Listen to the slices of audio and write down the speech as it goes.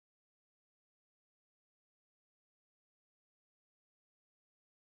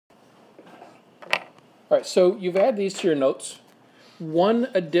All right, so you've added these to your notes. One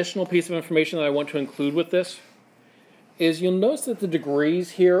additional piece of information that I want to include with this is you'll notice that the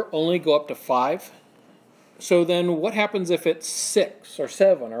degrees here only go up to 5. So then what happens if it's 6 or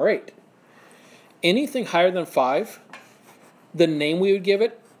 7 or 8? Anything higher than 5, the name we would give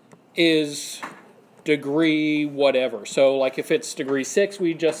it is degree whatever. So like if it's degree 6,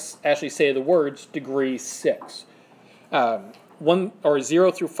 we just actually say the words degree 6. 1 or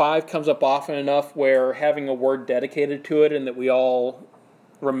 0 through 5 comes up often enough where having a word dedicated to it and that we all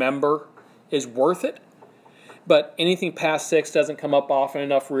remember is worth it. But anything past 6 doesn't come up often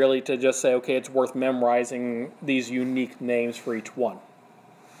enough really to just say, okay, it's worth memorizing these unique names for each one.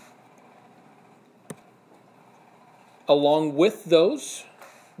 Along with those,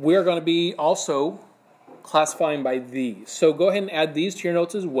 we're going to be also classifying by these. So go ahead and add these to your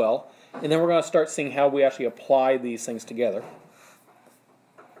notes as well, and then we're going to start seeing how we actually apply these things together.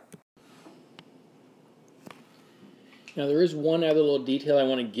 Now there is one other little detail I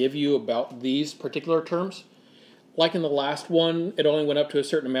want to give you about these particular terms. Like in the last one, it only went up to a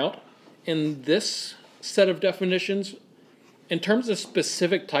certain amount. In this set of definitions, in terms of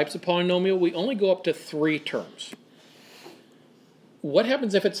specific types of polynomial, we only go up to 3 terms. What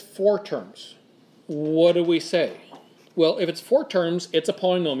happens if it's 4 terms? What do we say? Well, if it's 4 terms, it's a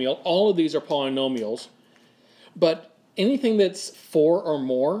polynomial. All of these are polynomials. But anything that's 4 or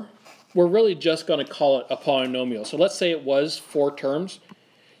more, we're really just going to call it a polynomial. So let's say it was 4 terms.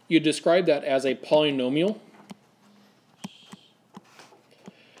 You describe that as a polynomial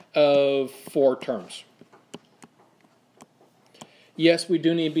of 4 terms. Yes, we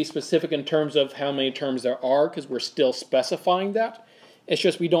do need to be specific in terms of how many terms there are because we're still specifying that. It's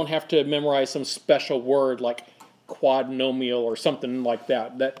just we don't have to memorize some special word like quadnomial or something like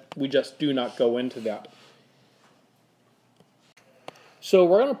that. That we just do not go into that. So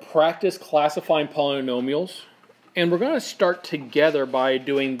we're going to practice classifying polynomials, and we're going to start together by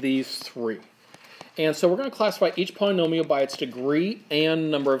doing these 3. And so we're going to classify each polynomial by its degree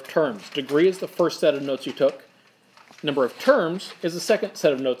and number of terms. Degree is the first set of notes you took. Number of terms is the second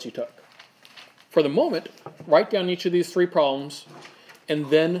set of notes you took. For the moment, write down each of these 3 problems, and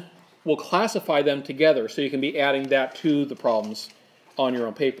then we'll classify them together so you can be adding that to the problems on your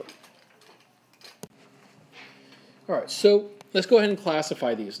own paper. All right, so let's go ahead and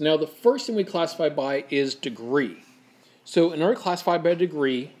classify these. Now, the first thing we classify by is degree. So in order to classify by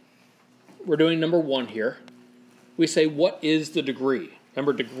degree, we're doing number 1 here. We say, what is the degree?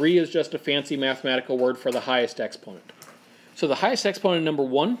 Remember, degree is just a fancy mathematical word for the highest exponent. So the highest exponent, number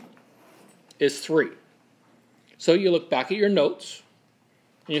 1, is 3. So you look back at your notes,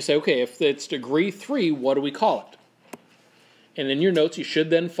 and you say, okay, if it's degree 3, what do we call it? And in your notes, you should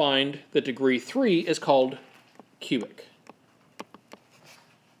then find that degree 3 is called cubic.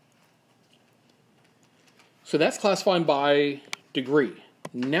 So that's classifying by degree.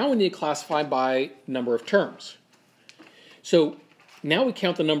 Now we need to classify by number of terms. So now we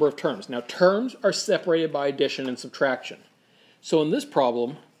count the number of terms. Now terms are separated by addition and subtraction. So in this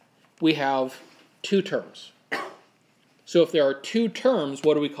problem, we have 2 terms. So if there are 2 terms,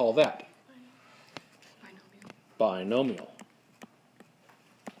 what do we call that? Binomial.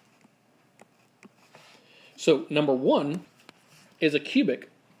 So number 1 is a cubic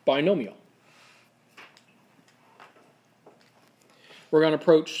binomial. We're going to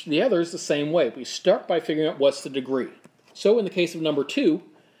approach the others the same way. We start by figuring out what's the degree. So in the case of number 2,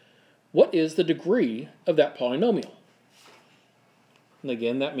 what is the degree of that polynomial? And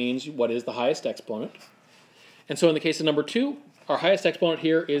again, that means what is the highest exponent. And so in the case of number 2, our highest exponent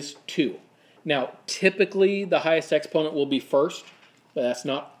here is 2. Now, typically the highest exponent will be first, but that's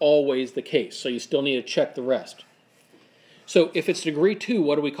not always the case. So you still need to check the rest. So if it's degree 2,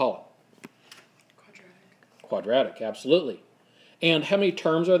 what do we call it? Quadratic. Quadratic, absolutely. And how many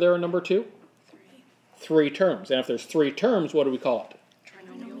terms are there in number 2? 3. 3 terms. And if there's 3 terms, what do we call it?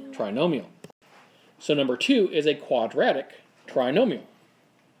 Trinomial. Trinomial. So number 2 is a quadratic trinomial.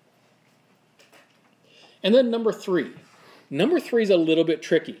 And then number 3. Number 3 is a little bit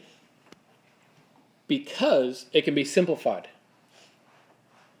tricky because it can be simplified.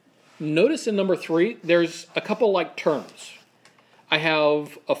 Notice in number 3, there's a couple like terms. I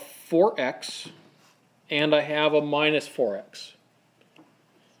have a 4x and I have a minus 4x.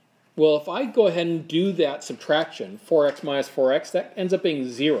 Well, if I go ahead and do that subtraction, 4x minus 4x, that ends up being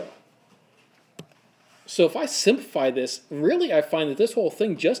 0. So if I simplify this, really I find that this whole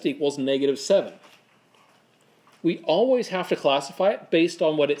thing just equals negative 7. We always have to classify it based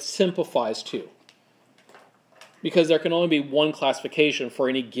on what it simplifies to, because there can only be one classification for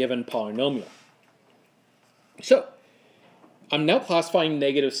any given polynomial. So I'm now classifying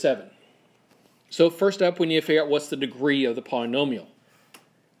negative 7. So first up, we need to figure out what's the degree of the polynomial.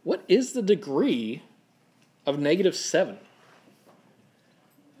 What is the degree of negative 7?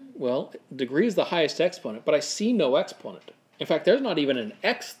 Well, degree is the highest exponent, but I see no exponent. In fact, there's not even an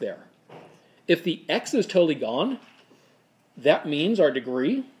x there. If the x is totally gone, that means our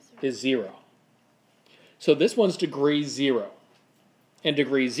degree is 0. So this one's degree 0. And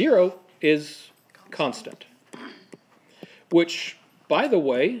degree 0 is constant. Which, by the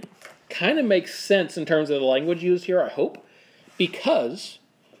way, kind of makes sense in terms of the language used here, I hope. Because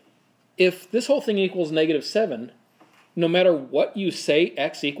if this whole thing equals negative 7, no matter what you say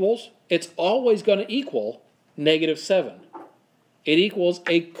x equals, it's always going to equal negative 7. It equals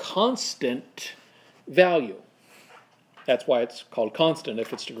a constant value. That's why it's called constant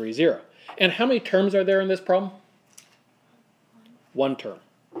if it's degree 0. And how many terms are there in this problem? One term.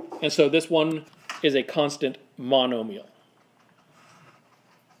 And so this one is a constant monomial.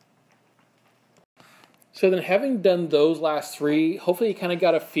 So then, having done those last three, hopefully you kind of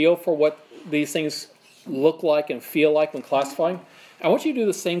got a feel for what these things look like and feel like when classifying. I want you to do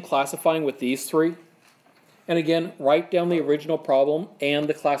the same classifying with these three. And again, write down the original problem and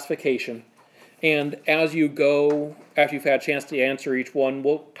the classification. And as you go, after you've had a chance to answer each one,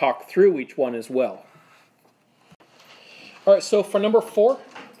 we'll talk through each one as well. All right, so for number 4,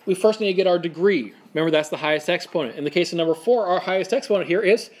 we first need to get our degree. Remember, that's the highest exponent. In the case of number 4, our highest exponent here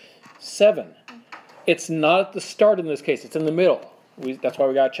is 7. It's not at the start in this case. It's in the middle. That's why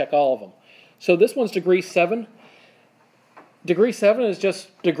we got to check all of them. So this one's degree 7. Degree 7 is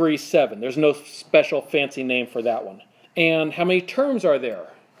just degree 7. There's no special fancy name for that one. And how many terms are there?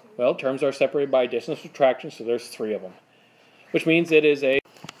 Well, terms are separated by addition and subtraction, so there's 3 of them. Which means it is a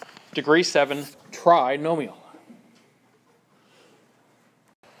degree 7 trinomial.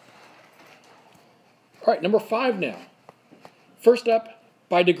 All right, number 5 now. First up,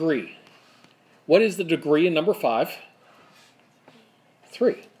 by degree. What is the degree in number 5?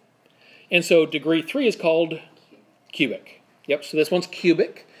 3. And so degree 3 is called cubic. Yep, so this one's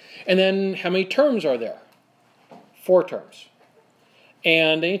cubic. And then how many terms are there? 4 terms.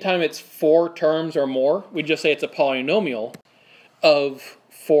 And anytime it's 4 terms or more, we just say it's a polynomial of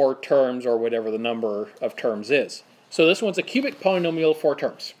 4 terms or whatever the number of terms is. So this one's a cubic polynomial of 4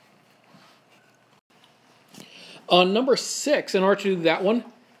 terms. On number 6, in order to do that one,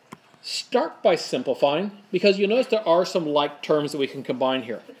 start by simplifying, because you'll notice there are some like terms that we can combine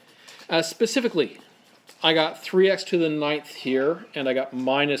here. Specifically, I got 3x to the 9th here, and I got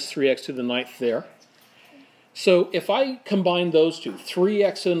minus 3x to the 9th there. So if I combine those two,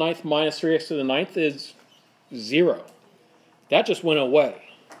 3x to the 9th minus 3x to the 9th is 0. That just went away.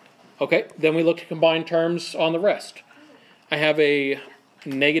 Okay, then we look to combine terms on the rest. I have a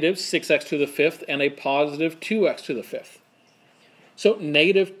negative 6x to the 5th and a positive 2x to the 5th. So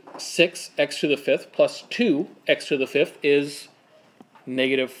negative 6x to the 5th plus 2x to the 5th is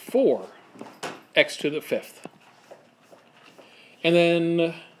negative 4x to the 5th. And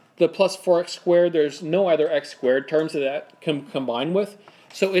then the plus 4x squared, there's no other x squared terms that can combine with,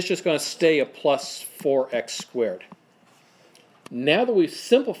 so it's just going to stay a plus 4x squared. Now that we've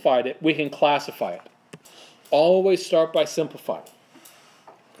simplified it, we can classify it. Always start by simplifying.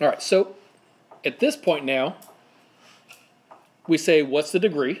 All right, so at this point now, we say, what's the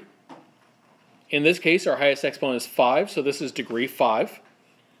degree? In this case, our highest exponent is 5, so this is degree 5.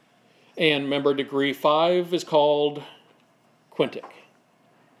 And remember, degree 5 is called quintic.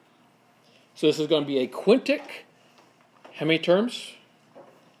 So this is going to be a quintic. How many terms?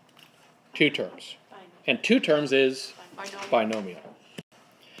 2 terms. And 2 terms is binomial.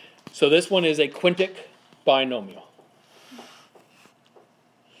 So this one is a quintic binomial.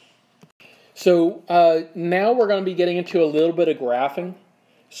 So now we're going to be getting into a little bit of graphing.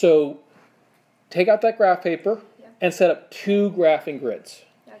 So take out that graph paper and set up 2 graphing grids.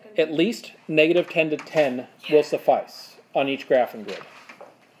 At least negative 10 to 10 will suffice on each graphing grid.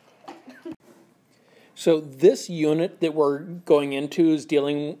 So this unit that we're going into is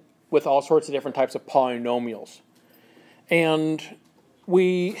dealing with all sorts of different types of polynomials. And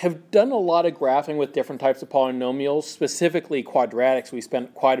we have done a lot of graphing with different types of polynomials, specifically quadratics we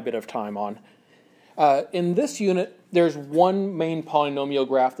spent quite a bit of time on. In this unit, there's one main polynomial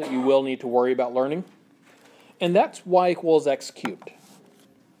graph that you will need to worry about learning, and that's y equals x cubed.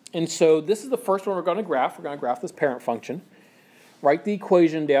 And so this is the first one we're going to graph. We're going to graph this parent function. Write the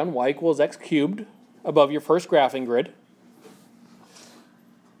equation down, y equals x cubed, above your first graphing grid.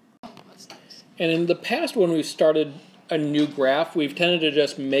 And in the past, when we've started a new graph, we've tended to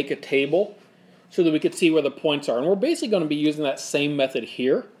just make a table so that we could see where the points are. And we're basically going to be using that same method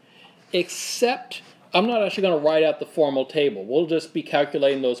here, except I'm not actually going to write out the formal table. We'll just be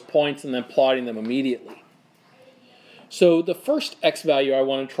calculating those points and then plotting them immediately. So the first x value I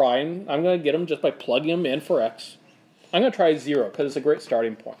want to try, and I'm going to get them just by plugging them in for x. I'm going to try 0 because it's a great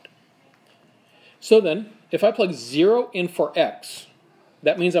starting point. So then, if I plug 0 in for x,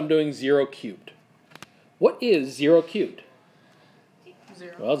 that means I'm doing 0 cubed. What is 0 cubed?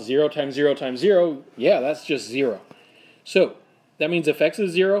 0. Well, 0 times 0 times 0, yeah, that's just 0. So that means if x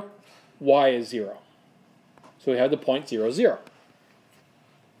is 0, y is 0. So we have the point 0, 0.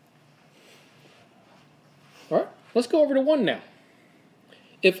 All right, let's go over to 1 now.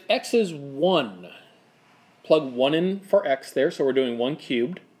 If x is 1, plug 1 in for x there, so we're doing 1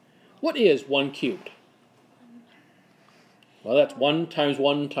 cubed. What is 1 cubed? Well, that's 1 times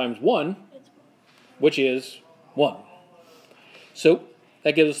 1 times 1, which is 1. So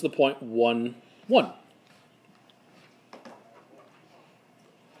that gives us the point 1, 1. All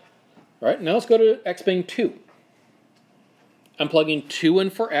right, now let's go to x being 2. I'm plugging 2 in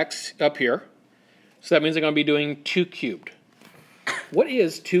for x up here. So that means I'm going to be doing 2 cubed. What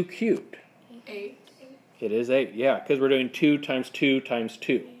is 2 cubed? 8. It is 8, yeah, because we're doing 2 times 2 times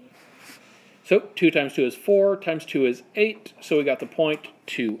 2. So 2 times 2 is 4, times 2 is 8, so we got the point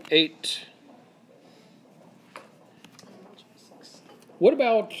 2, 8. What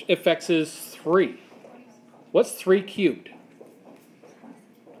about if x is 3? What's 3 cubed?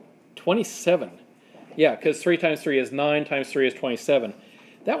 27. Yeah, because 3 times 3 is 9, times 3 is 27.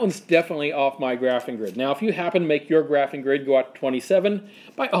 That one's definitely off my graphing grid. Now, if you happen to make your graphing grid go out to 27,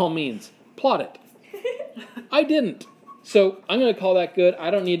 by all means, plot it. I didn't. So I'm going to call that good.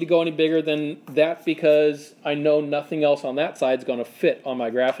 I don't need to go any bigger than that because I know nothing else on that side is going to fit on my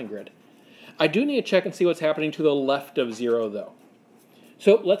graphing grid. I do need to check and see what's happening to the left of 0, though.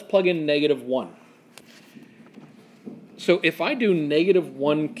 So let's plug in -1. So if I do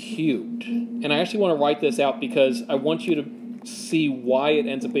 -1 cubed, and I actually want to write this out because I want you to see why it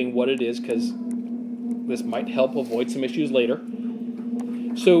ends up being what it is, because this might help avoid some issues later.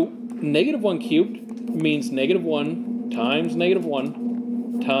 So -1 cubed means -1 times -1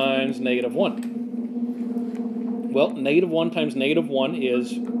 times -1. Well, -1 times -1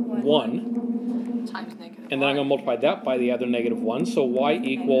 is 1. Times negative. And then I'm going to multiply that by the other -1, so y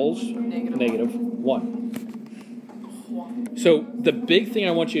equals -1. So the big thing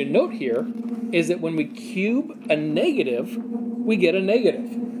I want you to note here is that when we cube a negative, we get a negative.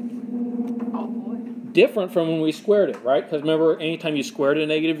 Oh boy. Different from when we squared it, right? Because remember, anytime you squared a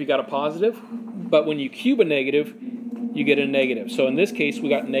negative, you got a positive. But when you cube a negative, you get a negative. So in this case, we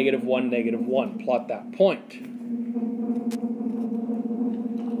got -1, -1. Plot that point.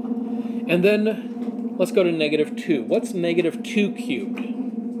 And then let's go to -2. What's -2 cubed?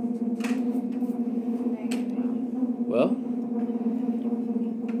 Well,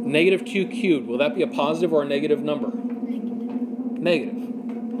 -2 cubed, will that be a positive or a negative number? Negative.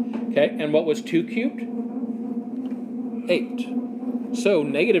 Okay, and what was 2 cubed? 8. So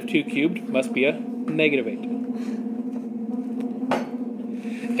 -2 cubed must be a -8.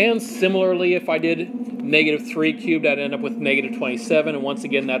 And similarly, if I did -3 cubed, I'd end up with -27, and once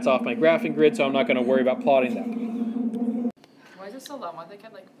again, that's off my graphing grid, so I'm not going to worry about plotting that. Why is it so loud? Why they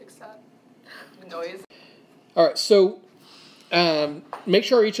can't fix that noise? All right, so make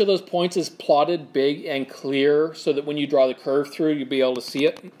sure each of those points is plotted big and clear so that when you draw the curve through, you'll be able to see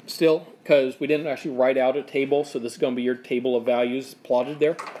it still, because we didn't actually write out a table, so this is going to be your table of values plotted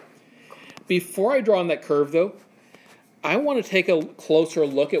there. Before I draw on that curve, though, I want to take a closer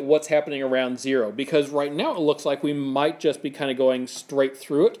look at what's happening around 0, because right now it looks like we might just be kind of going straight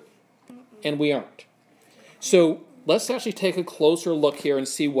through it, and we aren't. So let's actually take a closer look here and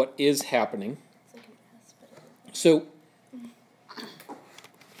see what is happening. So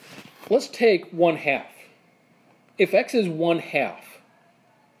let's take 1/2. If x is 1/2,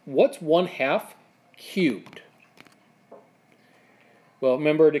 what's 1/2 cubed? Well,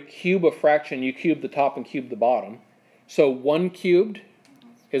 remember, to cube a fraction, you cube the top and cube the bottom. So 1 cubed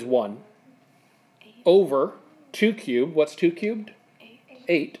is 1. Over 2 cubed, what's 2 cubed?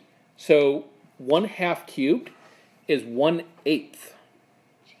 8. So 1/2 cubed is 1/8.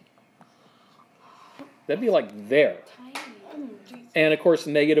 That'd be like there. And of course,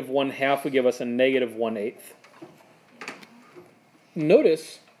 -1/2 would give us a -1/8.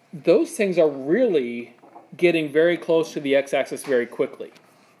 Notice, those things are really getting very close to the x-axis very quickly.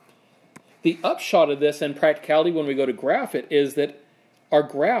 The upshot of this in practicality when we go to graph it is that our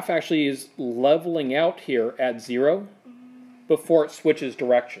graph actually is leveling out here at 0 before it switches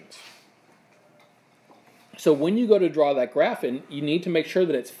directions. So when you go to draw that graph in, you need to make sure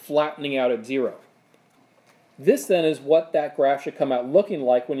that it's flattening out at 0. This then is what that graph should come out looking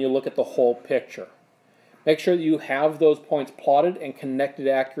like when you look at the whole picture. Make sure that you have those points plotted and connected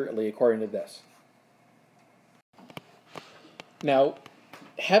accurately according to this. Now,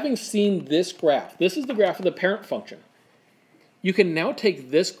 having seen this graph, this is the graph of the parent function. You can now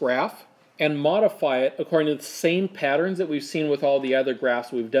take this graph and modify it according to the same patterns that we've seen with all the other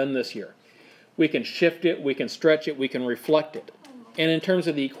graphs we've done this year. We can shift it, we can stretch it, we can reflect it. And in terms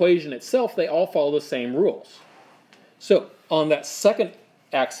of the equation itself, they all follow the same rules. So on that second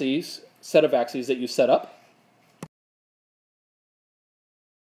axis, set of axes that you set up,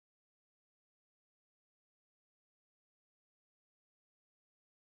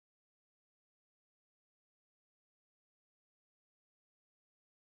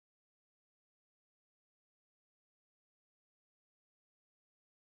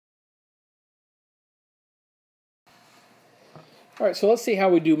 all right, so let's see how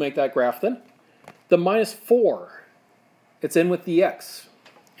we do make that graph then. The minus 4, it's in with the x.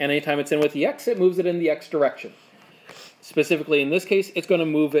 And anytime it's in with the x, it moves it in the x direction. Specifically in this case, it's going to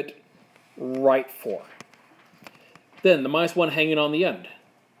move it right 4. Then the minus 1 hanging on the end,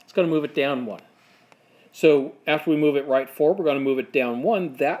 it's going to move it down 1. So after we move it right 4, we're going to move it down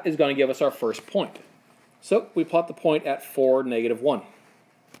 1. That is going to give us our first point. So we plot the point at 4, negative 1.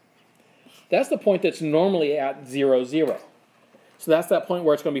 That's the point that's normally at 0, 0. So that's that point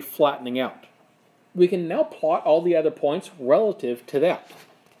where it's going to be flattening out. We can now plot all the other points relative to that.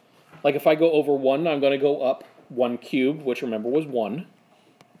 Like if I go over 1, I'm going to go up 1 cubed, which remember was 1.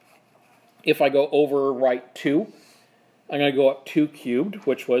 If I go over right 2, I'm going to go up 2 cubed,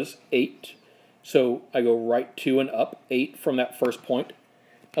 which was 8. So I go right 2 and up 8 from that first point.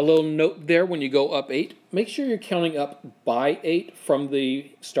 A little note there, when you go up 8, make sure you're counting up by 8 from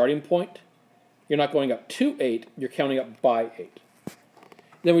the starting point. You're not going up to 8, you're counting up by 8.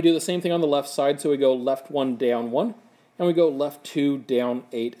 Then we do the same thing on the left side, so we go left 1, down 1, and we go left 2, down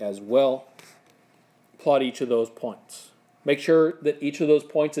 8 as well. Plot each of those points. Make sure that each of those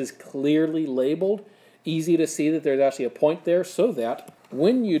points is clearly labeled, easy to see that there's actually a point there, so that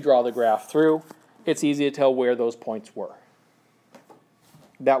when you draw the graph through, it's easy to tell where those points were.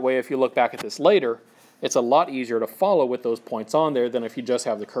 That way, if you look back at this later, it's a lot easier to follow with those points on there than if you just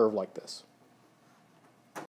have the curve like this.